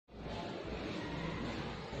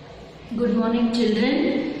Good morning,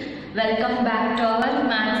 children. Welcome back to our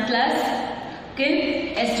maths class.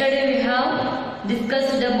 Okay, yesterday we have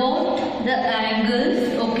discussed about the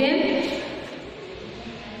angles. Okay,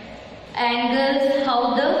 angles,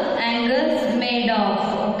 how the angles made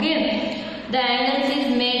of. Okay, the angles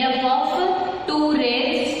is made up of two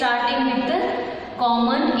rays starting with the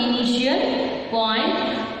common initial point,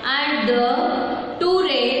 and the two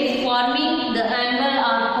rays forming the angle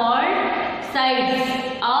are called sides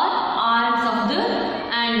or arms of the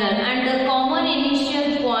angle, and the common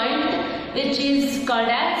initial point which is called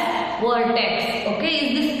as vertex. Okay,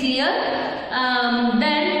 is this clear?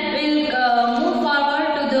 Then we'll move forward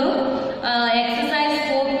to the exercise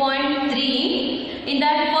 4.3. In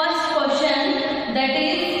that first question, that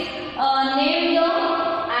is name the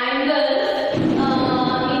angles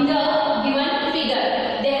in the given figure.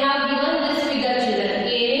 They have given this figure, children.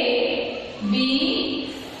 A, B,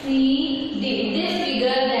 C, D. This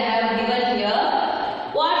figure they have given here.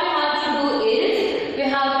 What we have to do is we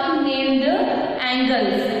have to name the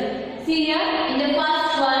angles. See here in the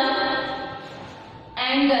first one,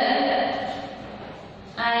 angle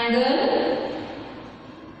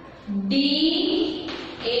D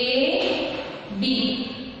A B.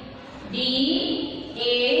 D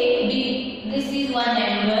A B. This is one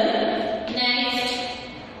angle. Next,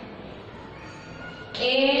 A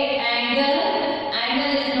angle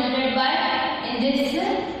is noted by in this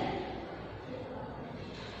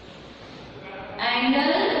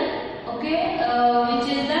angle. Okay, which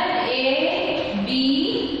is that A B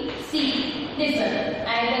C. This one,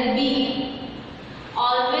 angle B.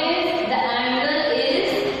 Always the angle is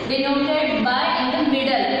denoted by in the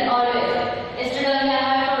middle. Always. Yesterday I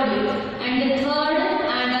have told you. And the third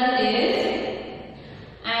angle is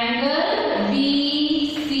angle B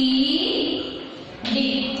C D.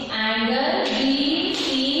 Angle B C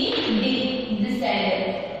D. This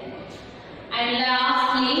angle. And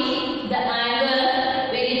lastly, the angle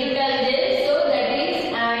we need to tell this. So that is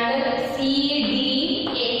angle C D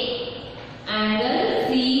A. Angle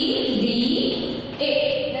C D A.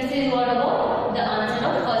 This is what about the answer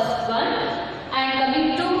of first one. And coming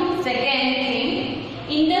to second thing,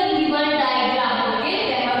 in the given diagram, okay,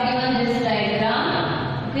 they have given this diagram.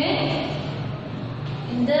 Okay,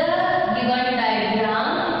 in the given diagram,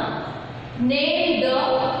 name the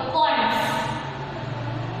points.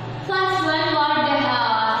 First one, what they have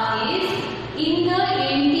asked is in the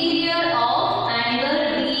interior of angle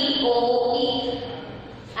DOE.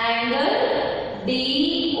 Angle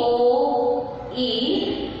DOE.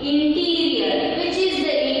 Interior. Which is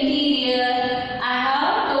the interior? I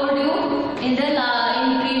have told you in the in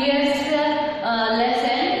previous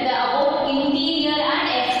lesson about interior and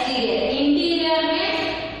exterior. Interior means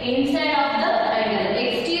inside of the angle.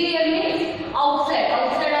 Exterior means outside of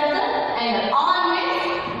the angle. On means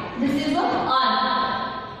this is what on.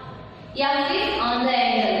 F is on the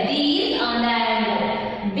angle. D is on the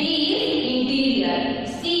angle. B is interior.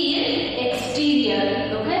 C is exterior.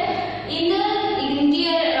 Okay. In the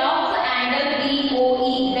interior of the angle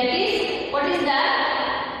DOE, that is, what is that?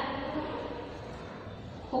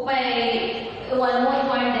 Hope one more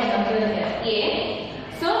point I have given here. A.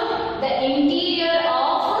 So the interior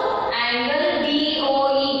of angle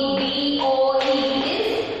DOE is,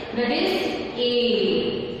 that is A.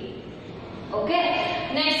 Okay.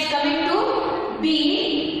 Next, coming to B.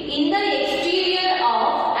 In the exterior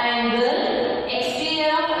of angle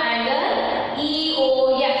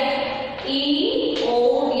EOF.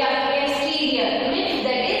 EOF, exterior means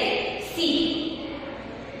that is C.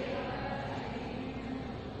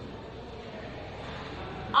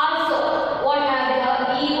 Also, what have we have?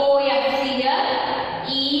 EOF here.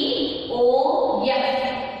 EOF.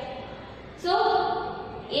 So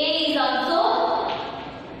A is also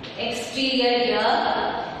exterior here.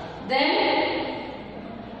 Then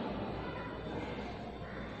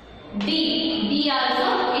D also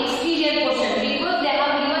exterior portion, because they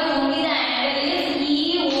have given only the angle is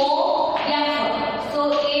EOF. So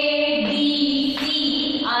A, B, C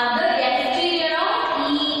are the exterior of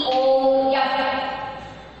EOF.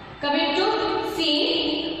 Coming to C,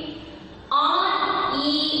 on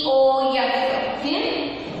EOF. Okay,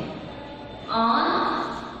 on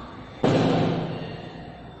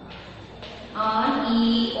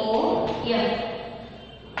EOF.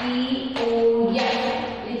 EOF,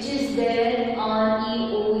 which is there on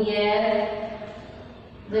EOF,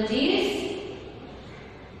 that is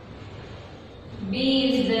B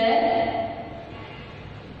is there,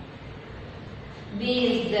 B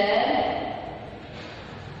is there,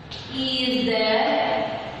 E is there,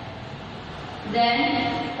 then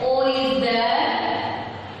O is there,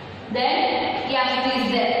 then F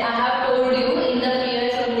is there. I have told you in the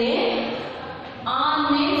previous only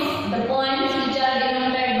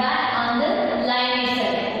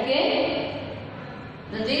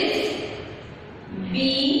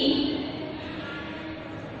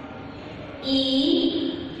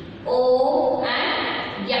E, O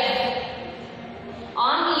and F.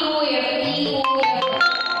 On EOF,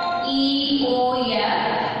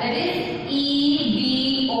 that is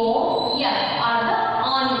EBOF are the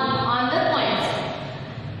on the points.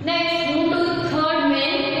 Next, move to third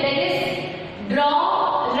main, that is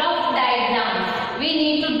draw rough diagrams. We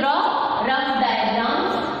need to draw rough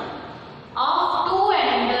diagrams of two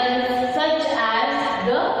angles such as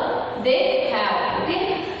they have. Okay,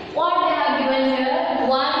 what they have given here?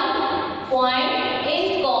 1 point in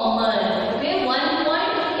common. Okay, 1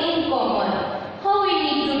 point in common. How we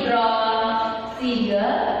need to draw? See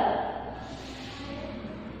here.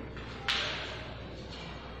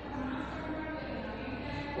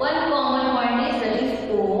 One common point is, that is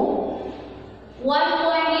O. 1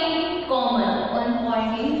 point in common. 1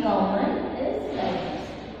 point in common is like this.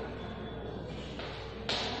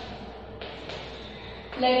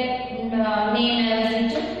 Let name as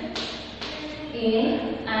it A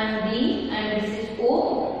and B, and this is O,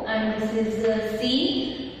 and this is C,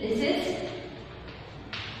 this is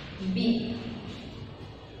B.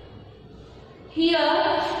 Here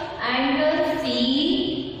angle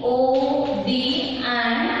COD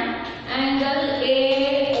and angle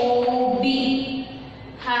AOB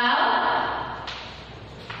have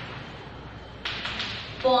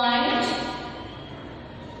point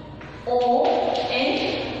O in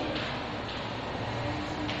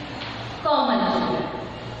common.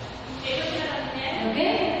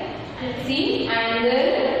 Okay, see angle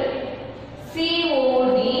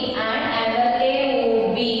COD and angle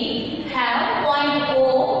AOB have point O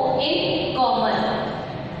in common.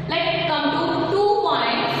 Let's come to 2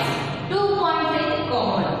 points in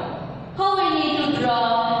common. How we need to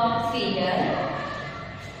draw? See here.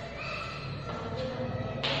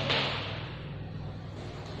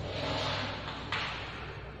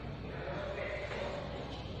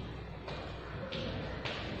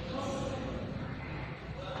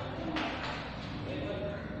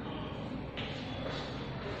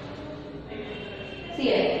 See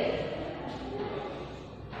here.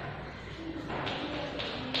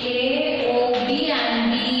 AOB and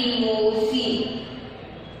BOC.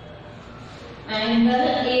 Angle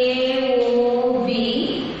AOB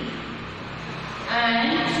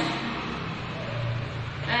and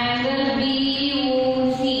angle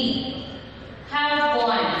BOC have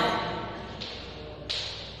points.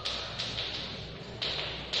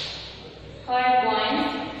 Five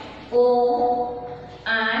points O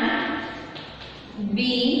and B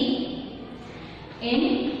in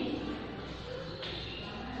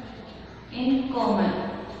common.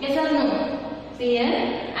 Yes or no? See here,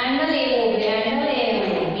 angle AOB and again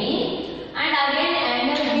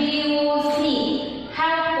angle BOC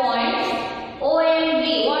have points O and B.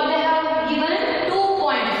 What they have given? 2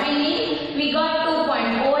 points. We got 2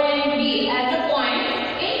 points O and B as a point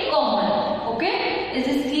in common. Okay, is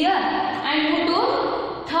this clear? And move to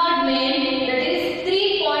third main, that is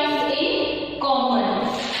 3 points in common.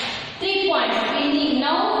 3 points.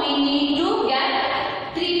 Now we need to get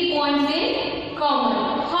 3 points in common.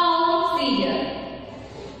 How? See here.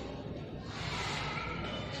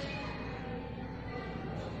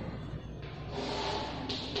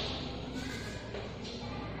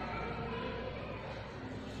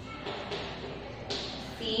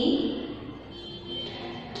 C,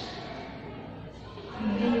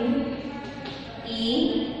 B, E.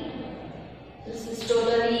 This is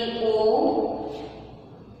totally O.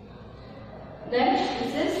 Then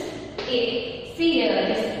this is A. See here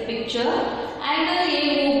this picture. Angle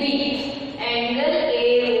AOB and angle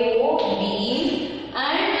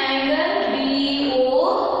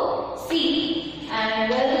BOC.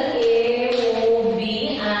 Angle AOB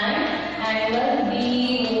and angle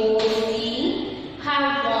BOC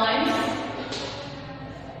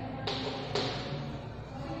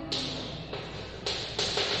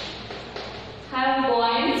have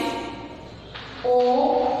points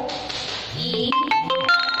O, E,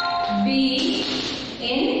 B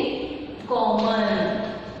in common.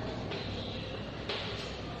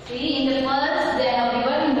 See, in the first they have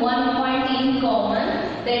given 1 point in common,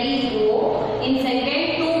 that is O. In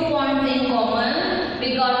second, 2 points in common, we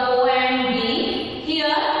got O and B.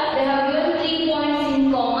 Here they have given 3 points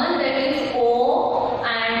in common, that is O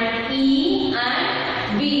and E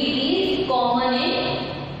and B is common in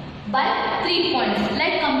by 3 points.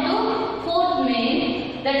 Let's come to fourth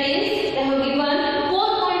main, that is they have given 4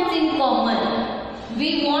 points in common. We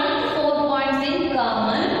want 4 points in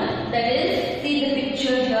common, that is, see the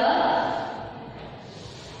picture here.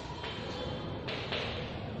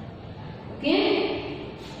 Okay,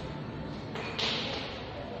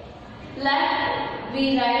 we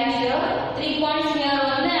write here 3 points here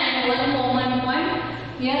on the and 1 common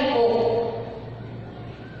here O.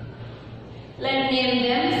 Let's name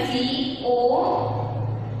them C, O,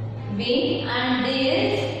 B, and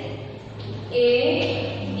this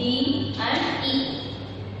A, D, and E.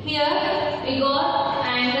 Here we got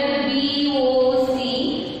angle BOC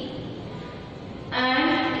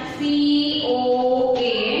and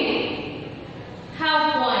COA have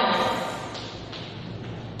points.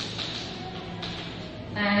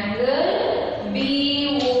 Angle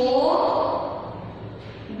BOA,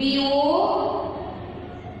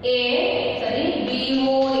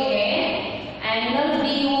 angle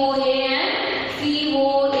BOA and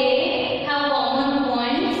COA have common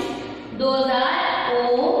points. Those are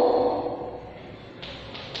O,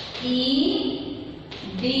 E,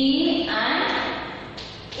 D and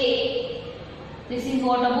A. This is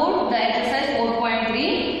what about the exercise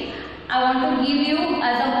 4.3. I want to give you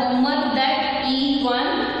as a homework that each one,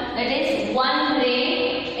 that is one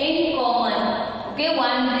ray in common. Okay,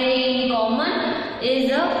 one ray in common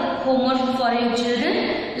is a homework for your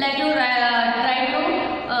children. Like to try to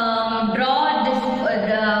draw this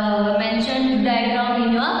the mentioned diagram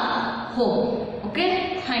in your home.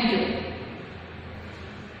 Okay, thank you.